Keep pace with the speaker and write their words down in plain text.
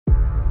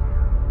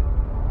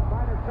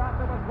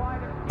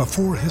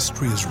Before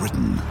history is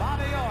written,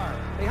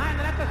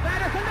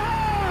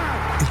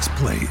 it's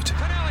played.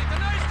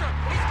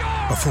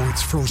 Before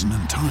it's frozen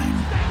in time,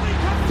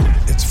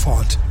 it's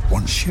fought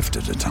one shift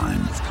at a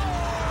time.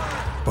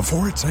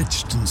 Before it's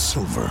etched in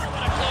silver,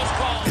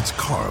 it's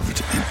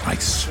carved in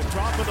ice.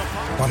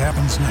 What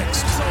happens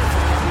next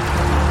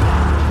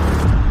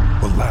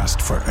will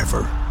last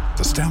forever.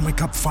 The Stanley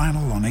Cup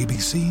Final on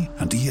ABC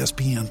and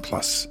ESPN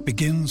Plus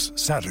begins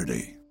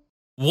Saturday.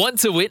 Want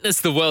to witness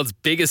the world's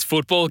biggest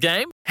football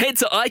game? Head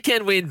to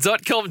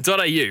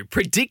iCanWin.com.au,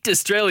 predict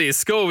Australia's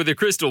score with a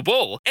crystal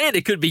ball, and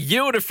it could be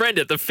you and a friend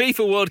at the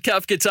FIFA World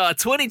Cup Qatar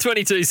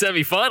 2022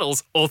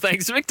 semi-finals, all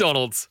thanks to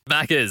McDonald's.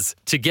 Maccas,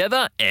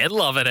 together and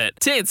loving it.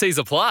 TNCs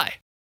apply.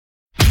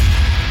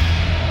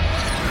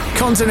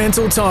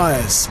 Continental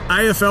Tires,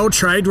 AFL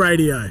Trade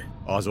Radio.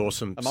 Oh, it was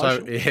awesome.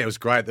 Emotional. So, yeah, it was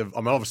great.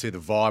 Obviously the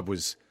vibe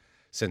was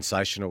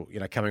sensational,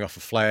 coming off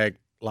a flag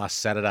last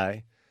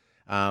Saturday.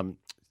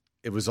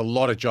 It was a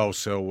lot of Joel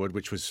Selwood,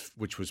 which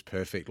was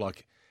perfect.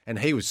 And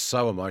he was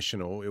so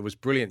emotional. It was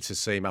brilliant to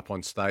see him up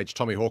on stage.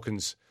 Tommy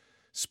Hawkins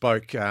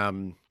spoke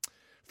from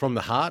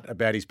the heart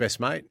about his best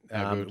mate,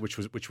 which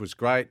was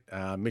great.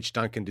 Mitch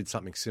Duncan did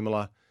something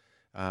similar.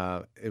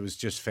 It was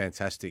just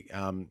fantastic.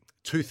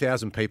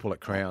 2,000 people at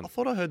Crown. I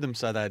thought I heard them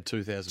say they had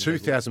 2,000.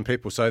 2,000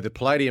 people. So the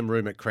Palladium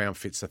room at Crown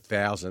fits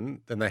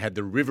 1,000. Then they had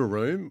the River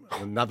room,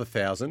 another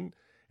 1,000.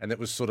 And it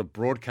was sort of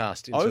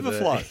broadcast into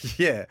overflow.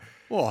 Yeah.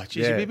 Oh,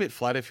 geez, you'd be a bit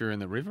flat if you're in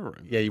the River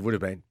room. Yeah, you would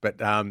have been. But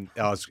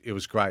it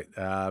was great.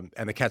 And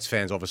the Cats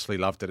fans obviously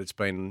loved it. It's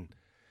been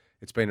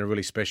a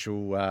really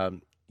special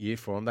year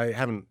for them.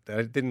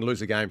 They didn't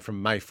lose a game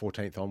from May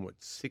 14th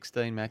onwards.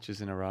 16 matches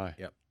in a row.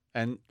 Yep.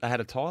 And they had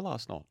a tie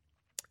last night.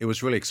 It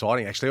was really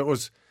exciting, actually. It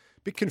was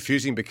a bit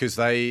confusing because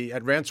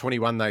at round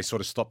 21, they sort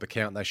of stopped the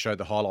count and they showed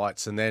the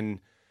highlights. And then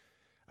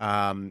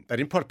they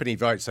didn't put up any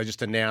votes. They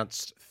just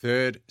announced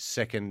third,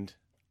 second,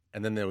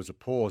 and then there was a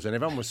pause. And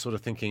everyone was sort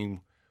of thinking,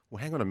 well,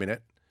 hang on a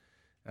minute.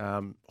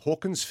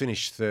 Hawkins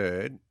finished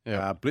third.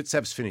 Yeah.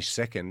 Blitzav's finished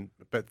second.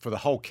 But for the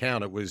whole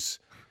count, it was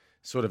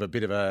sort of a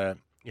bit of a,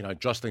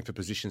 jostling for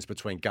positions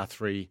between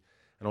Guthrie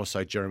and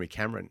also Jeremy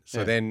Cameron.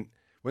 So then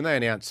when they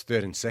announced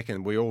third and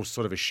second, we all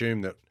sort of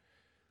assumed that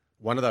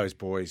one of those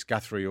boys,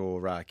 Guthrie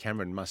or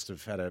Cameron, must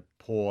have had a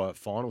poor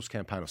finals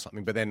campaign or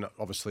something. But then,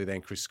 obviously,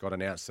 Chris Scott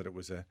announced that it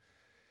was a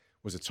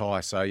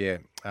tie. So, yeah,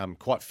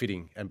 quite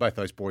fitting. And both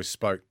those boys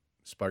spoke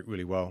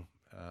really well.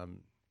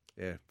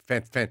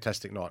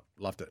 Fantastic night.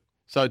 Loved it.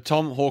 So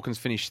Tom Hawkins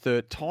finished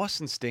third.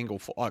 Tyson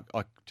Stengel,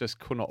 I just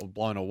could not have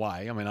blown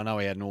away. I mean, I know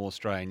he had an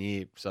All-Australian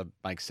year, so it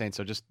makes sense.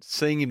 So just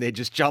seeing him there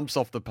just jumps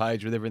off the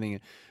page with everything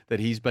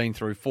that he's been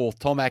through. Fourth,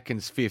 Tom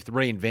Atkins fifth,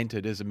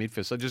 reinvented as a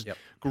midfielder. So just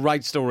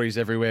great stories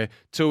everywhere.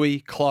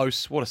 Tui,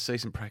 Close, what a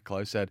season Pratt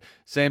Close had.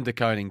 Sam De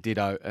Koning,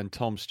 ditto, and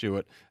Tom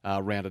Stewart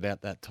rounded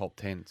out that top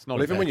 10. It's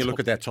not even when you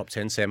look at that top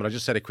 10, Sam, and I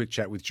just had a quick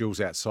chat with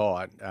Jules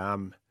outside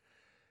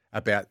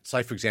about,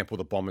 say, for example,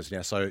 the Bombers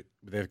now. So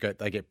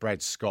they get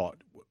Brad Scott.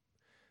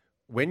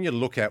 When you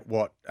look at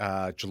what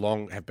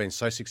Geelong have been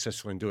so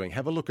successful in doing,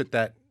 have a look at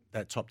that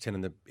top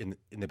 10 in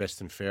the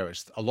best and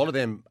fairest. A lot of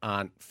them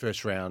aren't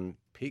first round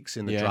picks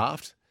in the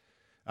draft.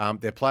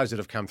 They're players that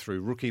have come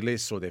through rookie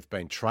lists, or they've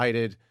been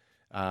traded,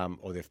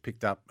 or they've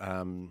picked up.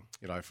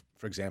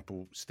 For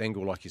example,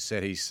 Stengel, like you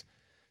said, this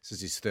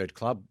is his third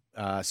club.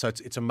 So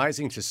it's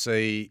amazing to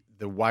see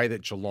the way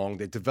that Geelong,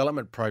 their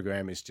development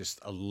program is just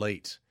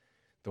elite.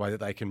 The way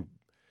that they can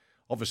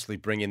obviously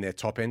bring in their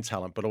top-end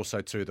talent, but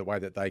also, too, the way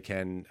that they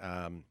can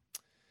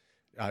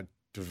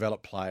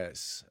develop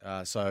players.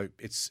 So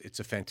it's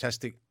a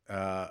fantastic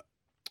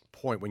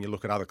point when you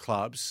look at other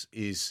clubs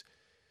is,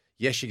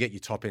 yes, you get your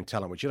top-end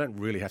talent, which you don't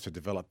really have to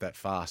develop that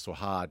fast or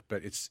hard,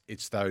 but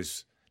it's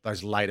those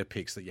later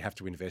picks that you have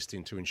to invest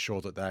in to ensure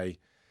that they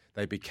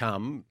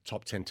become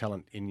top 10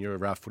 talent in your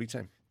footy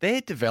team. Their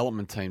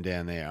development team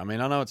down there, I mean,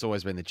 I know it's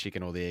always been the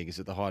chicken or the egg. Is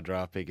it the high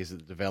draft pick? Is it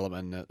the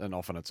development? And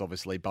often it's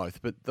obviously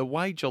both. But the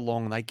way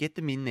Geelong, they get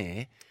them in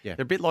there, they're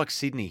a bit like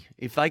Sydney.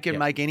 If they can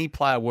make any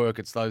player work,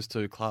 it's those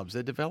two clubs.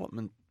 Their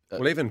development...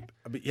 Well,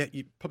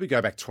 you probably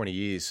go back 20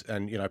 years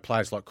and,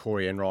 players like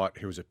Corey Enright,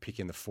 who was a pick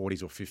in the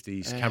 40s or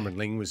 50s. Cameron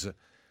Ling was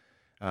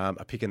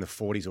a pick in the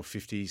 40s or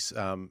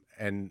 50s.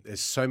 And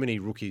there's so many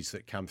rookies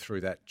that come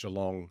through that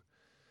Geelong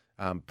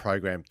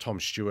program. Tom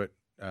Stewart,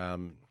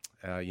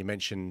 you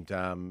mentioned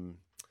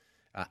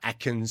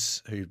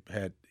Atkins, who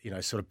had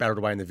sort of battled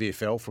away in the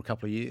VFL for a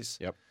couple of years.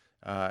 Yep.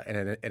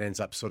 And it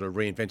ends up sort of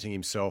reinventing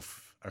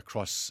himself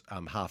across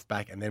half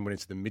back, and then went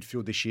into the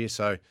midfield this year.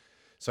 So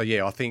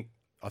yeah, I think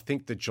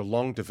the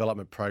Geelong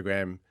development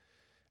program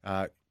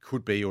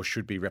could be or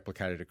should be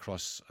replicated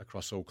across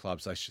all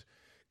clubs.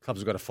 Clubs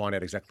have got to find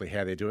out exactly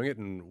how they're doing it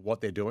and what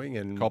they're doing,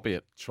 and copy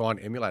it, try and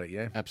emulate it.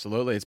 Yeah,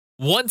 absolutely.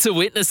 Want to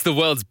witness the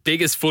world's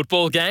biggest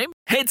football game?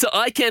 Head to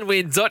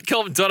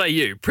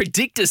iCanWin.com.au,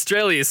 predict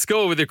Australia's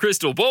score with a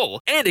crystal ball,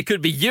 and it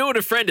could be you and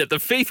a friend at the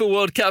FIFA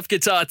World Cup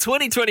Qatar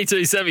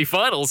 2022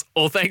 semi-finals,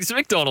 all thanks to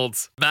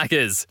McDonald's.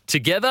 Maccas,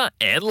 together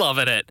and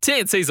loving it.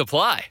 TNCs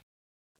apply.